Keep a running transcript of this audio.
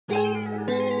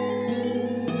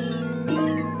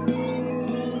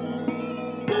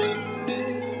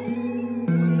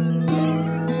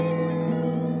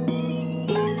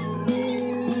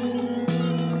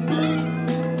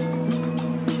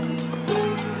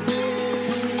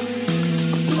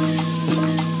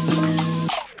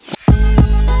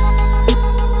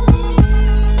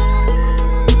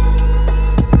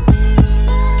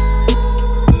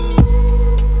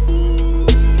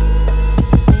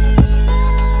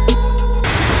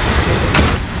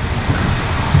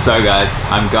So guys,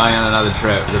 I'm going on another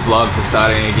trip. The vlogs are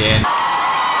starting again.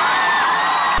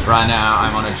 Right now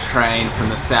I'm on a train from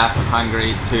the south of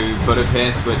Hungary to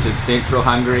Budapest, which is central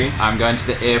Hungary. I'm going to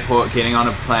the airport, getting on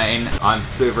a plane. I'm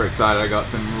super excited. I got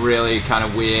some really kind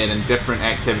of weird and different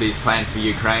activities planned for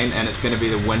Ukraine, and it's going to be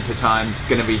the winter time. It's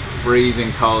going to be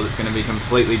freezing cold. It's going to be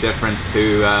completely different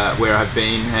to where I've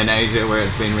been in Asia, where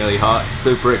it's been really hot.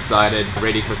 Super excited,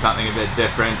 ready for something a bit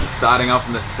different. Starting off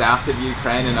in the south of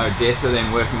Ukraine in Odessa,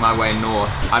 then working my way north.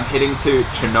 I'm heading to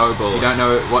Chernobyl. If you don't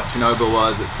know what Chernobyl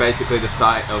was, it's basically the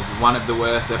site of one of the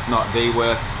worst, if not the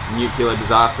worst, nuclear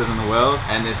disasters in the world,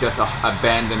 and there's just an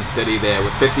abandoned city there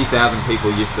with 50,000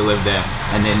 people used to live there,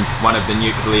 and then one of the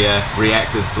nuclear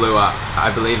reactors blew up.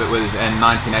 I believe it was in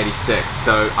 1986,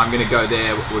 so I'm gonna go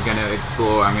there, we're gonna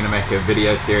explore, I'm gonna make a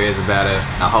video series about a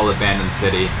whole abandoned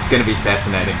city. It's gonna be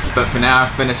fascinating. But for now,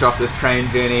 finish off this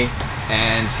train journey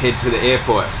and head to the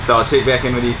airport. So I'll check back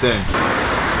in with you soon.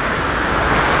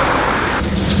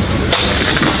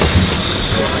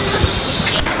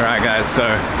 Alright guys, so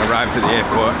arrived at the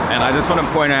airport, and I just want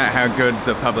to point out how good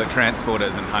the public transport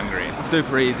is in Hungary. It's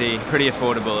super easy, pretty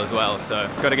affordable as well, so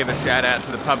got to give a shout out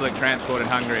to the public transport in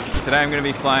Hungary. Today I'm going to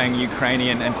be flying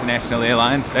Ukrainian International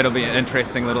Airlines. That'll be an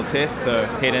interesting little test, so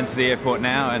head into the airport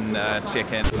now and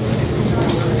check in.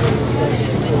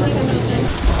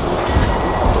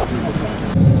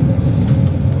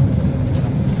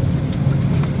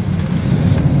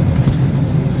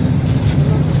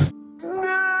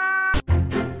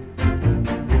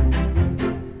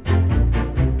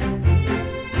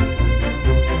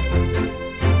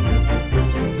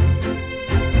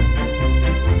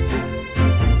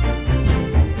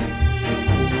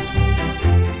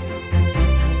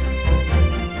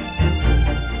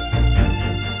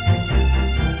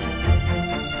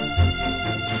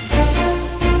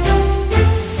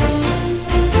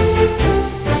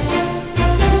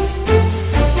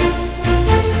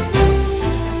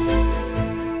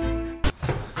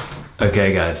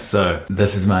 Okay guys, so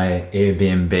this is my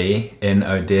Airbnb in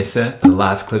Odessa. The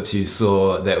last clips you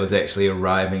saw, that was actually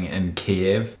arriving in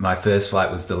Kiev. My first flight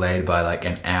was delayed by like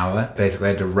an hour. Basically I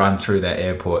had to run through that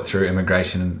airport, through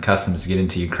immigration and customs to get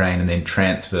into Ukraine, and then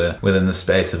transfer within the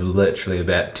space of literally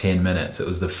about 10 minutes. It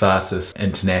was the fastest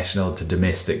international to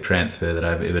domestic transfer that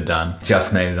I've ever done.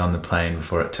 Just made it on the plane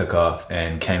before it took off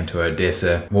and came to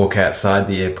Odessa. Walk outside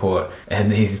the airport and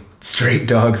these street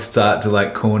dogs start to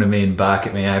like corner me and bark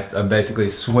at me. I'm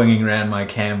basically swinging around my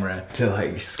camera to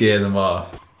like scare them off.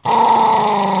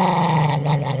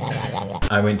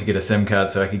 I went to get a SIM card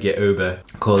so I could get Uber.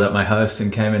 Called up my host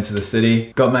and came into the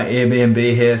city. Got my Airbnb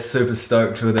here, super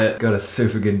stoked with it. Got a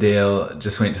super good deal.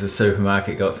 Just went to the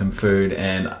supermarket, got some food,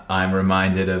 and I'm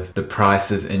reminded of the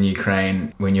prices in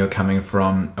Ukraine when you're coming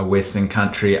from a Western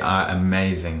country are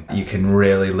amazing. You can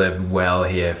really live well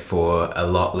here for a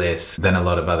lot less than a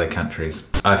lot of other countries.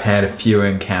 I've had a few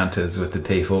encounters with the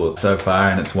people so far,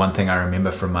 and it's one thing I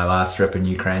remember from my last trip in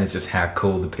Ukraine is just how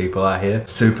cool the people are here.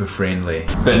 Super friendly.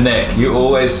 But Nick, you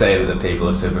always say that the people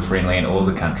are super friendly in all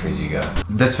the countries you go.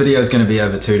 This video is going to be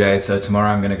over 2 days, so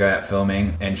tomorrow I'm going to go out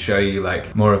filming and show you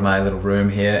like more of my little room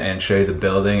here and show you the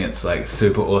building. It's like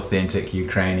super authentic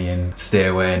Ukrainian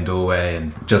stairway and doorway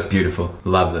and just beautiful.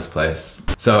 Love this place.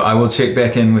 So I will check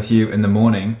back in with you in the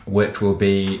morning, which will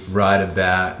be right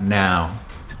about now.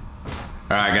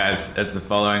 Alright guys, it's the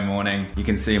following morning. You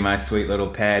can see my sweet little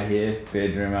pad here,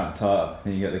 bedroom up top,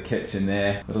 and you got the kitchen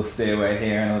there, little stairway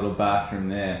here and a little bathroom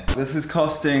there. This is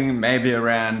costing maybe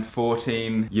around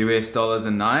 $14 US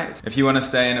a night. If you want to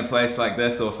stay in a place like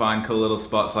this or find cool little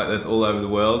spots like this all over the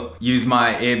world, use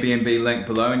my Airbnb link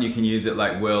below and you can use it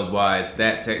like worldwide.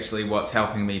 That's actually what's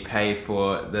helping me pay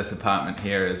for this apartment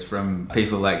here, is from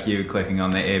people like you clicking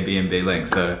on the Airbnb link,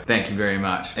 so thank you very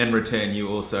much. In return you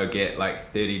also get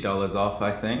like $30 off,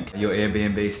 I think. Your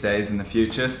Airbnb stays in the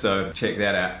future, so check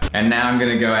that out. And now I'm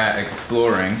gonna go out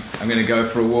exploring. I'm gonna go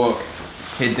for a walk,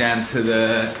 head down to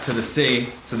the sea,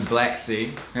 to the Black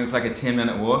Sea. And it's like a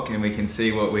 10-minute walk and we can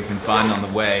see what we can find on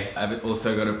the way. I've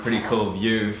also got a pretty cool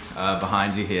view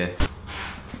behind you here.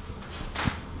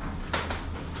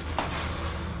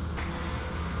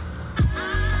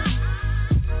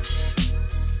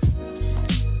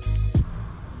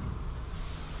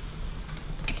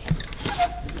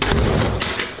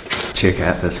 Check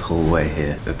out this hallway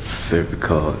here. It's super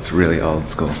cool. It's really old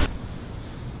school.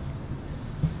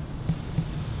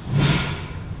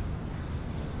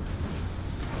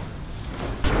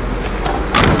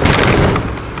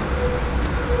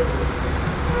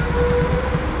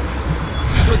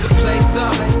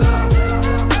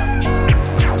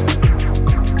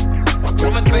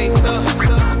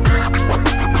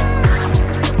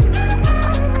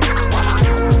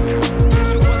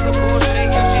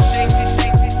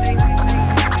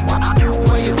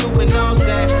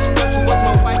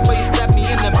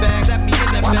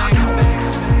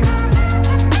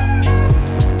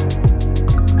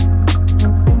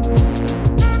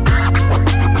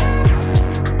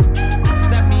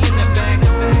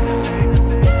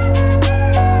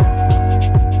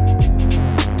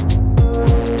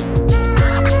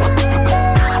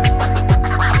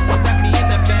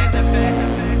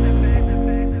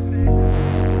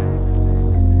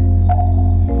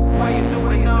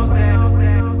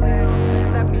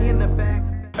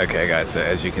 Odessa,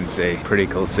 as you can see. Pretty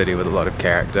cool city with a lot of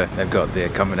character. They've got the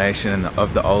combination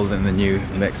of the old and the new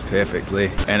mixed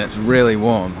perfectly. And it's really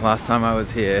warm. Last time I was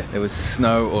here, there was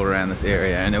snow all around this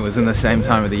area, and it was in the same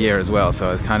time of the year as well, so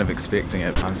I was kind of expecting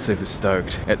it. I'm super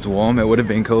stoked. It's warm. It would have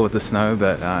been cool with the snow,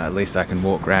 but at least I can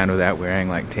walk around without wearing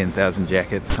like 10,000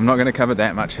 jackets. I'm not going to cover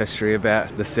that much history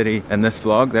about the city in this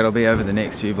vlog. That'll be over the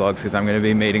next few vlogs, because I'm going to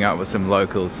be meeting up with some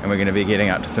locals and we're going to be getting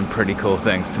up to some pretty cool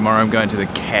things. Tomorrow I'm going to the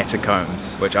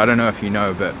catacombs, which I don't know if you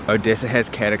know, but Odessa has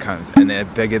catacombs and they're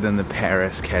bigger than the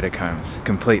Paris catacombs.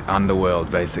 Complete underworld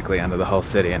basically under the whole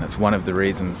city, and it's one of the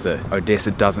reasons that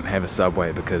Odessa doesn't have a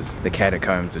subway, because the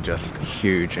catacombs are just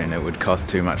huge and it would cost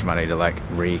too much money to like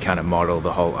kind of model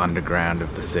the whole underground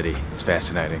of the city. It's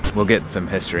fascinating. We'll get some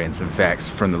history and some facts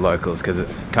from the locals because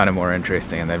it's kind of more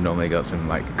interesting, and they've normally got some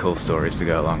like cool stories to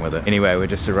go along with it. Anyway, we're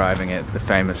just arriving at the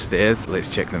famous stairs. Let's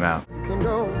check them out. You can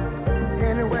go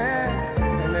anywhere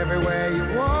and everywhere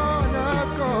you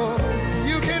wanna go.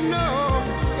 You can know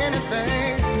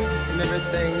anything and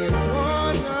everything you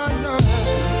wanna know.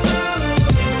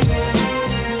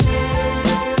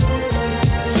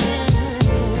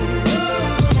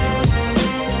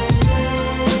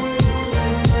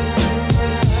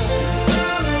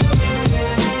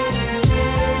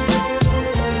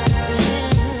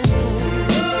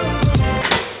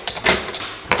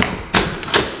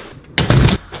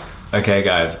 Okay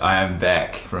guys, I am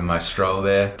back from my stroll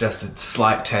there. Just a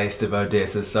slight taste of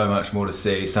Odessa, so much more to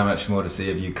see, so much more to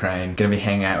see of Ukraine. Gonna be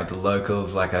hanging out with the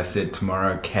locals, like I said,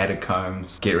 tomorrow,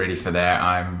 catacombs. Get ready for that.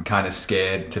 I'm kind of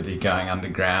scared to be going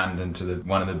underground into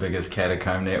one of the biggest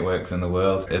catacomb networks in the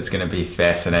world. It's gonna be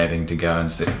fascinating to go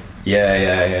and see.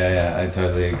 Yeah, I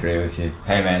totally agree with you.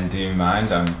 Hey man, do you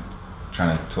mind? I'm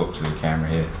trying to talk to the camera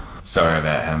here. Sorry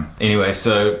about him. Anyway,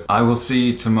 so I will see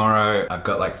you tomorrow. I've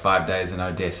got like 5 days in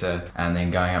Odessa, and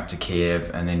then going up to Kiev,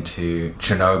 and then to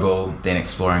Chernobyl, then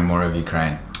exploring more of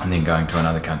Ukraine, and then going to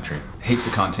another country. Heaps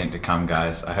of content to come,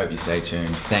 guys. I hope you stay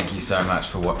tuned. Thank you so much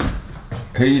for what...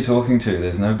 Who are you talking to?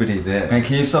 There's nobody there. Hey,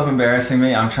 can you stop embarrassing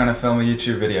me? I'm trying to film a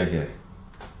YouTube video here.